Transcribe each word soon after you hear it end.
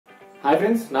Hi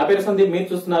friends, నా పేరు సందీప్. మీరు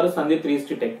చూస్తున్నారు సందీప్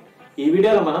 360 టెక్. ఈ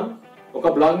వీడియోలో మనం ఒక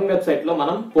బ్లాగింగ్ వెబ్సైట్ లో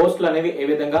మనం పోస్టులు అనేవి ఏ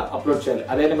విధంగా అప్లోడ్ చేయాలి,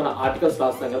 అదే మన ఆర్టికల్స్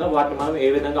రాస్తాం కదా, వాటిని మనం ఏ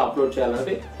విధంగా అప్లోడ్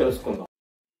చేయాలనేది తెలుసుకుందాం.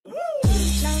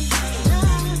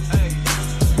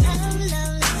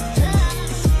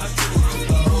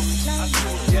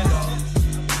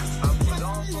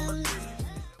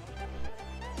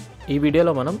 ఈ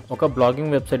వీడియోలో మనం ఒక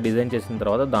బ్లాగింగ్ వెబ్సైట్ డిజైన్ చేసిన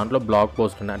తర్వాత దాంట్లో బ్లాగ్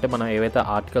పోస్ట్ అంటే మనం ఏవైతే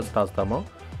ఆర్టికల్స్ రాస్తామో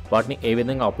వాటిని ఏ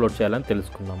విధంగా అప్లోడ్ చేయాలని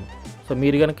తెలుసుకుందాము. సో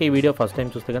మీరు కనుక ఈ వీడియో ఫస్ట్ టైం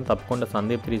చూస్తే కానీ తప్పకుండా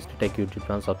Sandeep 360 tech YouTube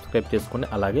channel subscribe చేసుకోండి,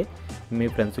 అలాగే మీ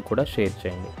ఫ్రెండ్స్కి కూడా షేర్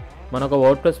చేయండి. మన ఒక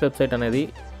వర్డ్ప్రెస్ వెబ్సైట్ అనేది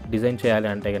డిజైన్ చేయాలి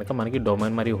అంటే కనుక మనకి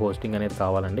డొమైన్ మరియు హోస్టింగ్ అనేది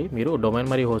కావాలండి. మీరు డొమైన్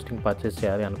మరియు హోస్టింగ్ పర్చేస్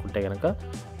చేయాలి అనుకుంటే కనుక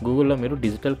గూగుల్లో మీరు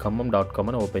digitalkhammam.com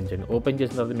అని ఓపెన్ చేయండి. ఓపెన్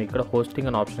చేసిన తర్వాత మీకు ఇక్కడ హోస్టింగ్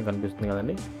అనే ఆప్షన్ కనిపిస్తుంది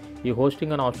కదండి. ఈ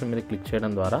హోస్టింగ్ అనే ఆప్షన్ మీద క్లిక్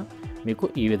చేయడం ద్వారా మీకు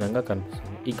ఈ విధంగా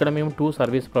కనిపిస్తుంది. ఇక్కడ మేము 2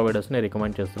 సర్వీస్ ప్రొవైడర్స్ని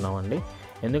రికమెండ్ చేస్తున్నామండి.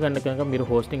 ఎందుకంటే కనుక మీరు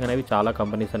హోస్టింగ్ అనేవి చాలా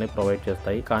కంపెనీస్ అనేవి ప్రొవైడ్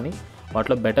చేస్తాయి, కానీ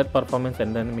వాటిలో బెటర్ పర్ఫార్మెన్స్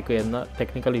ఏంటంటే మీకు ఏదైనా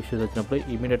టెక్నికల్ ఇష్యూస్ వచ్చినప్పుడు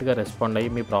ఇమీడియట్గా రెస్పాండ్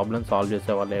అయ్యి మీ ప్రాబ్లమ్ సాల్వ్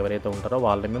చేసే వాళ్ళు ఎవరైతే ఉంటారో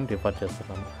వాళ్ళని మేము రిఫర్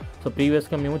చేస్తున్నాము. సో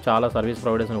ప్రీవియస్గా మేము చాలా సర్వీస్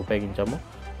ప్రొవైడర్స్ని ఉపయోగించాము.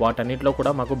 వాటన్నిటిలో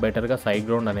కూడా మాకు బెటర్గా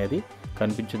సైట్గ్రౌండ్ అనేది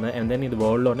కనిపించింది. అండ్ దెన్ ఇది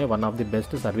వరల్డ్లోనే one of the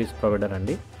best service provider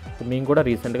అండి. సో మేము కూడా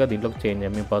రీసెంట్గా దీంట్లోకి చేంజ్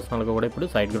అయ్యాము. మేము పర్సనల్గా కూడా ఇప్పుడు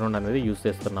సైట్గ్రౌండ్ అనేది యూస్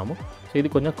చేస్తున్నాము. సో ఇది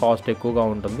కొంచెం కాస్ట్ ఎక్కువగా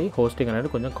ఉంటుంది, హోస్టింగ్ అనేది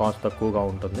కొంచెం కాస్ట్ తక్కువగా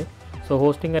ఉంటుంది. సో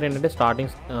హోస్టింగ్ అనేది ఏంటంటే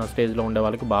స్టార్టింగ్ స్టేజ్లో ఉండే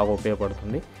వాళ్ళకి బాగా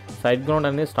ఉపయోగపడుతుంది. సైట్గ్రౌండ్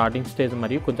అనేది స్టార్టింగ్ స్టేజ్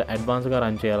మరియు కొంచెం అడ్వాన్స్గా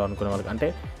రన్ చేయాలనుకునే వాళ్ళకి, అంటే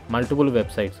మల్టిపుల్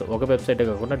వెబ్సైట్స్, ఒక వెబ్సైటే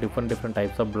కాకుండా different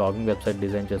types of blogging website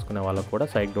design చేసుకునే వాళ్ళకి కూడా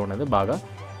సైట్గ్రౌండ్ అనేది బాగా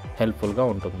హెల్ప్ఫుల్గా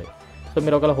ఉంటుంది. సో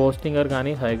మీరు ఒకవేళ హోస్టింగర్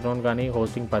కానీ సైట్గ్రౌండ్ కానీ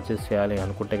హోస్టింగ్ పర్చేస్ చేయాలి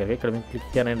అనుకుంటే కనుక ఇక్కడ మీకు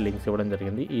క్లిక్ అనే లింక్స్ ఇవ్వడం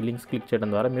జరిగింది. ఈ లింక్స్ క్లిక్ చేయడం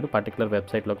ద్వారా మీరు పర్టికులర్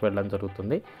వెబ్సైట్లోకి వెళ్ళడం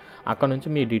జరుగుతుంది. అక్కడ నుంచి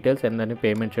మీ డీటెయిల్స్ ఏందని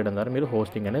పేమెంట్ చేయడం ద్వారా మీరు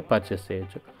హోస్టింగ్ అనేది పర్చేస్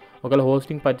చేయొచ్చు. ఒకవేళ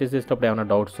హోస్టింగ్ పర్చేస్ చేసేటప్పుడు ఏమైనా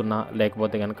డౌట్స్ ఉన్నా,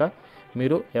 లేకపోతే కనుక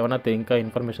మీరు ఏమైనా ఇంకా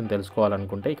ఇన్ఫర్మేషన్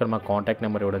తెలుసుకోవాలనుకుంటే ఇక్కడ మా కాంటాక్ట్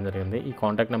నెంబర్ ఇవ్వడం జరిగింది. ఈ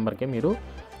కాంటాక్ట్ నెంబర్కి మీరు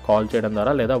కాల్ చేయడం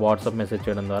ద్వారా లేదా వాట్సాప్ మెసేజ్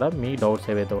చేయడం ద్వారా మీ డౌట్స్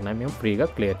ఏవైతే ఉన్నాయో మేము ఫ్రీగా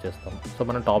క్లియర్ చేస్తాం. సో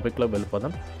మనం టాపిక్లో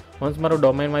వెళ్ళిపోదాం. వన్స్ మనం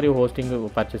డొమైన్ మరియు హోస్టింగ్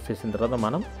పర్చేస్ చేసిన తర్వాత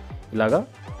మనం ఇలాగా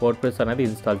వర్డ్ప్రెస్ అనేది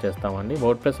ఇన్స్టాల్ చేస్తామండి.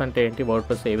 వర్డ్ప్రెస్ అంటే ఏంటి,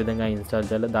 వర్డ్ప్రెస్ ఏ విధంగా ఇన్స్టాల్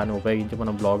చేయాలి, దాన్ని ఉపయోగించి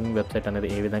మనం బ్లాగింగ్ వెబ్సైట్ అనేది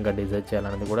ఏ విధంగా డిజైన్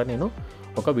చేయాలనేది కూడా నేను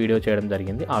ఒక వీడియో చేయడం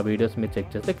జరిగింది. ఆ వీడియోస్ మీరు చెక్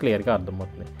చేస్తే క్లియర్గా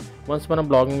అర్థమవుతుంది. వన్స్ మనం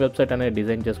బ్లాగింగ్ వెబ్సైట్ అనేది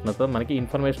డిజైన్ చేసుకున్న తర్వాత మనకి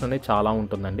ఇన్ఫర్మేషన్ అనేది చాలా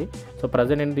ఉంటుందండి. సో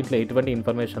ప్రజెంట్ నేను దీంట్లో ఎటువంటి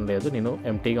ఇన్ఫర్మేషన్ లేదు, నేను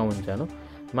ఎంటీగా ఉంచాను.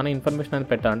 మన ఇన్ఫర్మేషన్ అనేది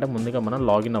పెట్టాలంటే ముందుగా మనం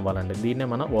లాగిన్ అవ్వాలండి. దీన్నే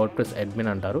మన వర్డ్ప్రెస్ అడ్మిన్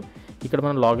అంటారు. ఇక్కడ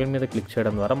మనం లాగిన్ మీద క్లిక్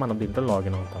చేయడం ద్వారా మనం దీంట్లో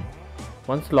లాగిన్ అవుతాం.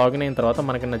 వన్స్ లాగిన్ అయిన తర్వాత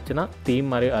మనకి నచ్చిన థీమ్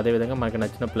మరియు అదేవిధంగా మనకి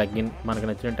నచ్చిన ప్లగ్ఇన్, మనకి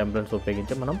నచ్చిన టెంప్లెట్స్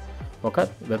ఉపయోగించి మనం ఒక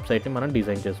వెబ్సైట్ని మనం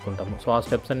డిజైన్ చేసుకుంటాము. సో ఆ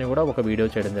స్టెప్స్ అన్ని కూడా ఒక వీడియో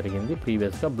చేయడం జరిగింది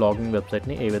ప్రీవియస్గా, బ్లాగింగ్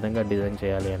వెబ్సైట్ని ఏ విధంగా డిజైన్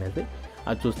చేయాలి అనేది.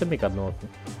 అది చూస్తే మీకు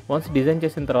అర్థమవుతుంది. వన్స్ డిజైన్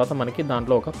చేసిన తర్వాత మనకి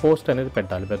దాంట్లో ఒక పోస్ట్ అనేది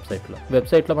పెట్టాలి.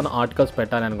 వెబ్సైట్లో మనం ఆర్టికల్స్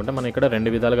పెట్టాలి అనుకుంటే మనం ఇక్కడ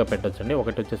 2 విధాలుగా పెట్టొచ్చండి.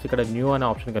 ఒకటి వచ్చేసి ఇక్కడ న్యూ అనే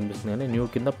ఆప్షన్ కనిపిస్తుంది కానీ న్యూ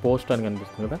కింద పోస్ట్ అని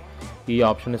కనిపిస్తుంది కదా, ఈ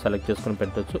ఆప్షన్ని సెలెక్ట్ చేసుకుని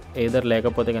పెట్టొచ్చు. ఏదర్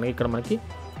లేకపోతే కనుక ఇక్కడ మనకి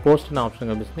పోస్ట్ అనే ఆప్షన్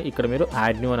కనిపిస్తుంది, ఇక్కడ మీరు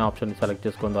యాడ్ న్యూ అనే ఆప్షన్ని సెలెక్ట్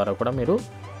చేసుకోవడం ద్వారా కూడా మీరు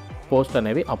పోస్ట్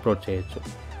అనేవి అప్లోడ్ చేయొచ్చు.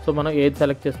 సో మనం ఏది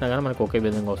సెలెక్ట్ చేసినా కానీ మనకు ఒకే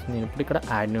విధంగా వస్తుంది. నేను ఇప్పుడు ఇక్కడ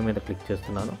యాడ్ న్యూ మీద క్లిక్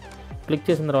చేస్తున్నాను. క్లిక్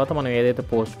చేసిన తర్వాత మనం ఏదైతే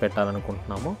పోస్ట్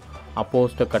పెట్టాలనుకుంటున్నామో ఆ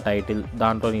పోస్ట్ యొక్క టైటిల్,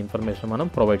 దాంట్లోని ఇన్ఫర్మేషన్ మనం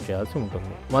ప్రొవైడ్ చేయాల్సి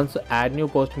ఉంటుంది. వన్స్ యాడ్ న్యూ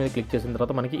పోస్ట్ మీద క్లిక్ చేసిన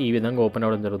తర్వాత మనకి ఈ విధంగా ఓపెన్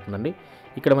అవ్వడం జరుగుతుందండి.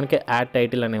 ఇక్కడ మనకి యాడ్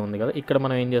టైటిల్ అనేది ఉంది కదా, ఇక్కడ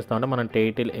మనం ఏం చేస్తామంటే మన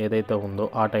టైటిల్ ఏదైతే ఉందో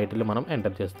ఆ టైటిల్ మనం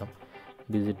ఎంటర్ చేస్తాం,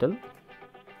 డిజిటల్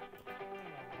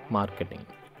మార్కెటింగ్.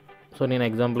 సో నేను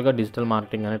ఎగ్జాంపుల్గా డిజిటల్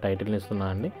మార్కెటింగ్ అనే టైటిల్ని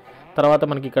ఇస్తున్నాను అండి. తర్వాత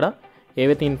మనకి ఇక్కడ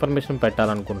ఏవైతే information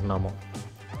పెట్టాలనుకుంటున్నామో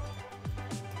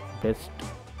best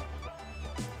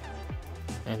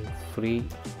and free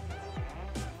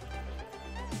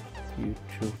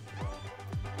YouTube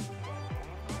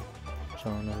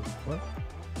channel for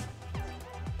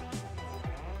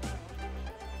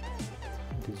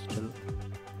digital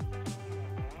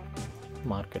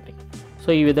marketing. So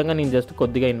ఈ విధంగా నేను జస్ట్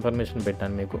కొద్దిగా ఇన్ఫర్మేషన్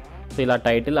పెట్టాను మీకు. సో ఇలా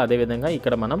టైటిల్, అదేవిధంగా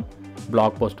ఇక్కడ మనం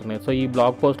బ్లాగ్ పోస్ట్ ఉన్నాయి. సో ఈ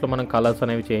బ్లాగ్ పోస్ట్లో మనం కలర్స్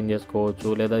అనేవి చేంజ్ చేసుకోవచ్చు,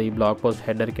 లేదా ఈ బ్లాగ్ పోస్ట్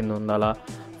హెడర్ కింద ఉండాలా,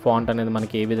 ఫాంట్ అనేది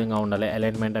మనకి ఏ విధంగా ఉండాలి,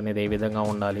 అలైన్మెంట్ అనేది ఏ విధంగా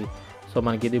ఉండాలి, సో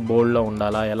మనకి ఇది బోల్డ్లో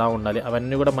ఉండాలా, ఎలా ఉండాలి,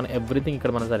 అవన్నీ కూడా మనం ఎవ్రీథింగ్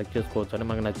ఇక్కడ మనం సెలెక్ట్ చేసుకోవచ్చు అని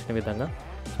మనకు నచ్చిన విధంగా.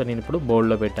 సో నేను ఇప్పుడు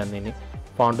బోల్డ్లో పెట్టాను దీన్ని.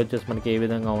 ఫాంట్ వచ్చేసి మనకి ఏ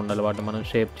విధంగా ఉండాలి వాటిని మనం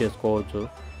షేప్ చేసుకోవచ్చు.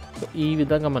 సో ఈ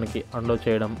విధంగా మనకి అన్లోడ్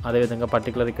చేయడం, అదేవిధంగా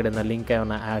పర్టికులర్ ఇక్కడ ఏదైనా లింక్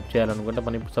ఏమైనా యాడ్ చేయాలనుకుంటే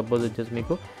మనం ఇప్పుడు సపోజ్ వచ్చేసి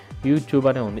మీకు యూట్యూబ్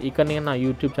అనే ఉంది, ఇక్కడ నేను నా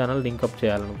యూట్యూబ్ ఛానల్ లింక్అప్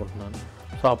చేయాలనుకుంటున్నాను.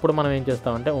 సో అప్పుడు మనం ఏం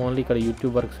చేస్తామంటే ఓన్లీ ఇక్కడ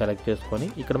యూట్యూబ్ వరకు సెలెక్ట్ చేసుకొని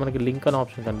ఇక్కడ మనకి లింక్ అనే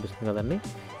ఆప్షన్ కనిపిస్తుంది కదండి,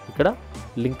 ఇక్కడ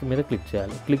లింక్ మీద క్లిక్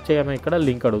చేయాలి. క్లిక్ చేయగానే ఇక్కడ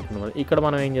లింక్ అడుగుతుంది. ఇక్కడ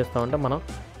మనం ఏం చేస్తామంటే మనం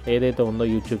ఏదైతే ఉందో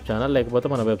యూట్యూబ్ ఛానల్, లేకపోతే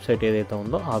మన వెబ్సైట్ ఏదైతే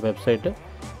ఉందో ఆ వెబ్సైట్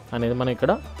అనేది మనం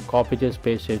ఇక్కడ కాపీ చేసి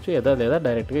పేస్ట్ చేయొచ్చు, లేదా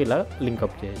డైరెక్ట్గా ఇలా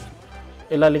లింకప్ చేయొచ్చు.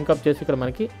 ఇలా లింకప్ చేసి ఇక్కడ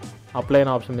మనకి అప్లై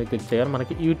అనే ఆప్షన్ మీద క్లిక్ చేయగానే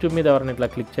మనకి యూట్యూబ్ మీద ఎవరైనా ఇట్లా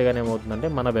క్లిక్ చేయగానే ఏమవుతుందంటే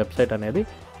మన వెబ్సైట్ అనేది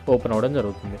ఓపెన్ అవ్వడం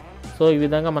జరుగుతుంది. సో ఈ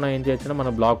విధంగా మనం ఏం చేయొచ్చు, మన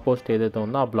బ్లాగ్ పోస్ట్ ఏదైతే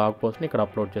ఉందో ఆ బ్లాగ్ పోస్ట్ని ఇక్కడ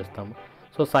అప్లోడ్ చేస్తాము.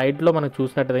 సో సైట్లో మనకు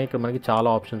చూసినట్టయితే ఇక్కడ మనకి చాలా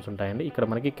ఆప్షన్స్ ఉంటాయండి. ఇక్కడ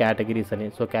మనకి కేటగిరీస్ అని,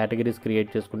 సో కేటగిరీస్ క్రియేట్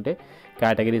చేసుకుంటే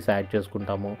కేటగిరీస్ యాడ్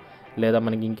చేసుకుంటాము. లేదా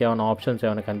మనకి ఇంకేమైనా ఆప్షన్స్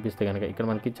ఏమైనా కనిపిస్తే కనుక ఇక్కడ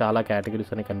మనకి చాలా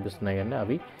కేటగిరీస్ అనేవి కనిపిస్తున్నాయి కానీ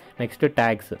అవి. నెక్స్ట్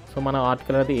ట్యాగ్స్, సో మన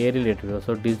ఆర్టికల్ అనేది ఏ రిలేటెడ్,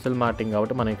 సో డిజిటల్ మార్కెటింగ్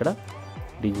కాబట్టి మనం ఇక్కడ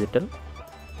డిజిటల్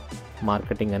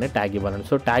మార్కెటింగ్ అనే ట్యాగ్ ఇవ్వాలండి.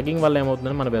 సో ట్యాగింగ్ వల్ల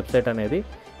ఏమవుతుందంటే మన వెబ్సైట్ అనేది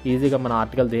ఈజీగా మన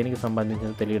ఆర్టికల్ దేనికి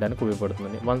సంబంధించిన తెలియడానికి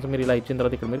ఉపయోగపడుతుంది. వన్స్ మీరు ఇలా ఇచ్చిన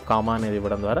తర్వాత ఇక్కడ మీరు కామా అనేది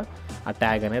ఇవ్వడం ద్వారా ఆ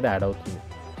ట్యాగ్ అనేది యాడ్ అవుతుంది.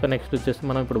 సో నెక్స్ట్ వచ్చేసి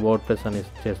మనం ఇప్పుడు వర్డ్ప్రెస్ అని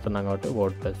చేస్తున్నాం కాబట్టి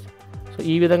వర్డ్ప్రెస్. సో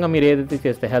ఈ విధంగా మీరు ఏదైతే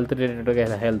చేస్తే హెల్త్ రిలేటెడ్గా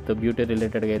అయితే హెల్త్, బ్యూటీ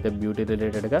రిలేటెడ్గా అయితే బ్యూటీ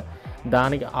రిలేటెడ్గా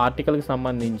దానికి ఆర్టికల్కి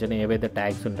సంబంధించిన ఏవైతే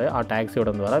ట్యాగ్స్ ఉంటాయో ఆ ట్యాగ్స్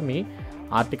ఇవ్వడం ద్వారా మీ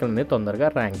ఆర్టికల్ అనేది తొందరగా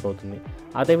ర్యాంక్ అవుతుంది.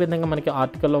 అదేవిధంగా మనకి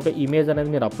ఆర్టికల్లో ఒక ఇమేజ్ అనేది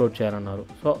మీరు అప్లోడ్ చేయాలన్నారు.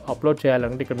 సో అప్లోడ్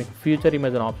చేయాలంటే ఇక్కడ మీకు ఫ్యూచర్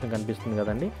ఇమేజ్ అనే ఆప్షన్ కనిపిస్తుంది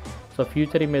కదండి. సో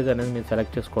ఫ్యూచర్ ఇమేజ్ అనేది మీరు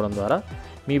సెలెక్ట్ చేసుకోవడం ద్వారా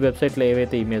మీ వెబ్సైట్లో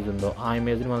ఏవైతే ఇమేజ్ ఉందో ఆ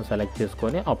ఇమేజ్ని మనం సెలెక్ట్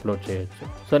చేసుకొని అప్లోడ్ చేయొచ్చు.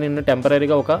 సో నేను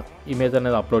టెంపరీగా ఒక ఇమేజ్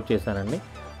అనేది అప్లోడ్ చేశానండి.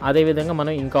 అదేవిధంగా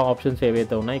మనం ఇంకా ఆప్షన్స్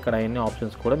ఏవైతే ఉన్నాయో ఇక్కడ అన్ని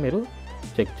ఆప్షన్స్ కూడా మీరు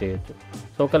చెక్ చేయొచ్చు.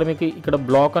 సో ఒకవేళ మీకు ఇక్కడ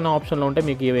బ్లాక్ అనే ఆప్షన్లో ఉంటే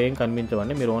మీకు ఇవేం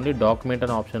కనిపించవండి. మీరు ఓన్లీ డాక్యుమెంట్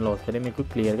అనే ఆప్షన్లో వస్తేనే మీకు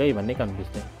క్లియర్గా ఇవన్నీ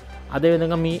కనిపిస్తాయి.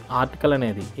 అదేవిధంగా మీ ఆర్టికల్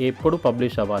అనేది ఎప్పుడు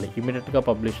పబ్లిష్ అవ్వాలి, ఇమీడియట్గా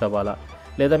పబ్లిష్ అవ్వాలా,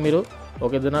 లేదా మీరు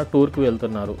ఒక ఏదైనా టూర్కి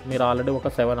వెళ్తున్నారు, మీరు ఆల్రెడీ ఒక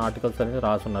 7 ఆర్టికల్స్ అనేది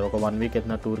రాసున్నారు, ఒక 1 వీక్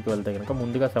ఏదైనా టూర్కి వెళ్తే కనుక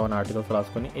ముందుగా 7 ఆర్టికల్స్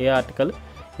రాసుకొని ఏ ఆర్టికల్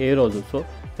ఏ రోజు, సో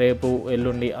రేపు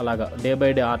ఎల్లుండి అలాగా డే బై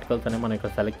డే ఆర్టికల్స్ అనేవి మనం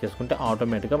ఇక్కడ సెలెక్ట్ చేసుకుంటే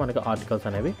ఆటోమేటిక్గా మనకి ఆర్టికల్స్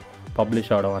అనేవి పబ్లిష్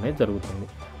అవ్వడం అనేది జరుగుతుంది.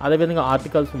 అదేవిధంగా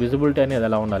ఆర్టికల్స్ విజిబిలిటీ అనేది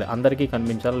ఎలా ఉండాలి, అందరికీ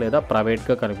కనిపించాలా లేదా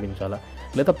ప్రైవేట్గా కనిపించాలా,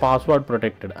 లేదా పాస్వర్డ్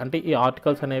ప్రొటెక్టెడ్. అంటే ఈ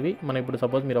ఆర్టికల్స్ అనేవి మనం ఇప్పుడు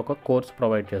సపోజ్ మీరు ఒక కోర్స్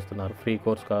ప్రొవైడ్ చేస్తున్నారు, ఫ్రీ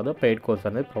కోర్స్ కాదు పెయిడ్ కోర్స్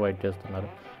అనేది ప్రొవైడ్ చేస్తున్నారు.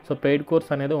 సో పెయిడ్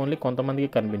కోర్స్ అనేది ఓన్లీ కొంతమందికి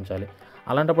కనిపించాలి.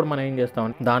 అలాంటప్పుడు మనం ఏం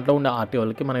చేస్తామంటే దాంట్లో ఉండే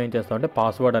ఆర్టికల్కి మనం ఏం చేస్తామంటే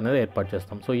పాస్వర్డ్ అనేది ఏర్పాటు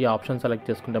చేస్తాం. సో ఈ ఆప్షన్ సెలెక్ట్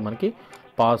చేసుకుంటే మనకి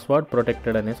పాస్వర్డ్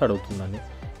ప్రొటెక్టెడ్ అనేసి అడుగుతుందండి.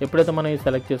 ఎప్పుడైతే మనం ఈ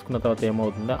సెలెక్ట్ చేసుకున్న తర్వాత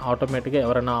ఏమవుతుందో ఆటోమేటిక్గా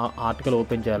ఎవరైనా ఆర్టికల్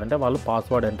ఓపెన్ చేయాలంటే వాళ్ళు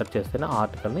పాస్వర్డ్ ఎంటర్ చేస్తేనే ఆ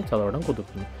ఆర్టికల్ని చదవడం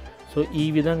కుదురుతుంది. సో ఈ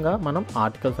విధంగా మనం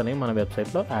ఆర్టికల్స్ అనేవి మన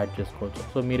వెబ్సైట్లో యాడ్ చేసుకోవచ్చు.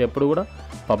 సో మీరు ఎప్పుడు కూడా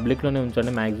పబ్లిక్లోనే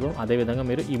ఉంచండి మ్యాక్సిమం. అదేవిధంగా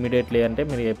మీరు ఇమీడియట్లీ అంటే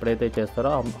మీరు ఎప్పుడైతే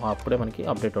చేస్తారో అప్పుడే మనకి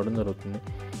అప్డేట్ అవ్వడం జరుగుతుంది.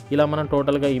 ఇలా మనం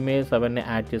టోటల్గా ఇమేజ్ అవన్నీ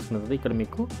యాడ్ చేసుకున్న తర్వాత ఇక్కడ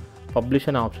మీకు పబ్లిష్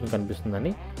అనే ఆప్షన్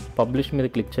కనిపిస్తుందని పబ్లిష్ మీద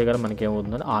క్లిక్ చేయగానే మనకి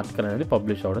ఏమవుతుందని ఆర్టికల్ అనేది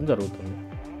పబ్లిష్ అవ్వడం జరుగుతుంది.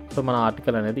 సో మన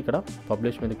ఆర్టికల్ అనేది ఇక్కడ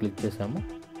పబ్లిష్ మీద క్లిక్ చేసాము.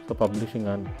 సో పబ్లిషింగ్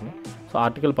అనుకుంటుంది. సో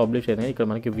ఆర్టికల్ పబ్లిష్ అనేది ఇక్కడ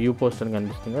మనకి వ్యూ పోస్ట్ అని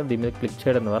కనిపిస్తుంది కదా, దీని మీద క్లిక్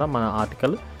చేయడం ద్వారా మన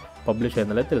ఆర్టికల్ పబ్లిష్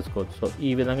అయిందో తెలుసుకోవచ్చు. సో ఈ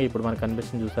విధంగా ఇప్పుడు మనకు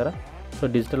కనిపిస్తుంది చూసారా. సో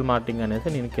డిజిటల్ మార్కెటింగ్ అనేసి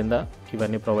నేను కింద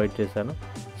ఇవన్నీ ప్రొవైడ్ చేశాను.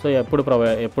 సో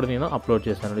ఎప్పుడు నేను అప్లోడ్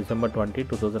చేశాను December 20,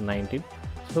 2019.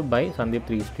 So by Sandeep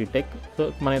 360 tech. So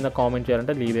మనం ఏదైనా కామెంట్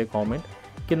చేయాలంటే లీవ్ ఏ కామెంట్.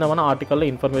 కింద మన ఆర్టికల్లో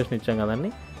ఇన్ఫర్మేషన్ ఇచ్చాం కదండి.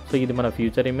 సో ఇది మన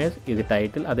ఫ్యూచర్ ఇమేజ్, ఇది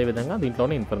టైటిల్, అదేవిధంగా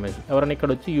దీంట్లోనే ఇన్ఫర్మేషన్. ఎవరైనా ఇక్కడ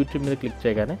వచ్చి యూట్యూబ్ మీద క్లిక్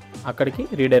చేయగానే అక్కడికి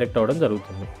రీడైరెక్ట్ అవ్వడం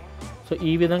జరుగుతుంది. సో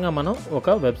ఈ విధంగా మనం ఒక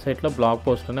వెబ్సైట్లో బ్లాగ్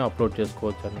పోస్ట్ అనేది అప్లోడ్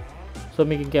చేసుకోవచ్చు అండి. సో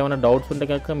మీకు ఇంకేమైనా డౌట్స్ ఉంటే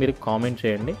కనుక మీరు కామెంట్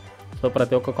చేయండి. సో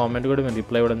ప్రతి ఒక్క కామెంట్ కూడా మేము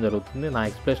రిప్లై ఇవ్వడం జరుగుతుంది. నా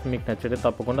ఎక్స్ప్లెనేషన్ మీకు నచ్చితే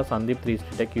తప్పకుండా Sandeep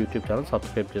 360 tech YouTube channel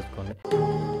subscribe చేసుకోండి.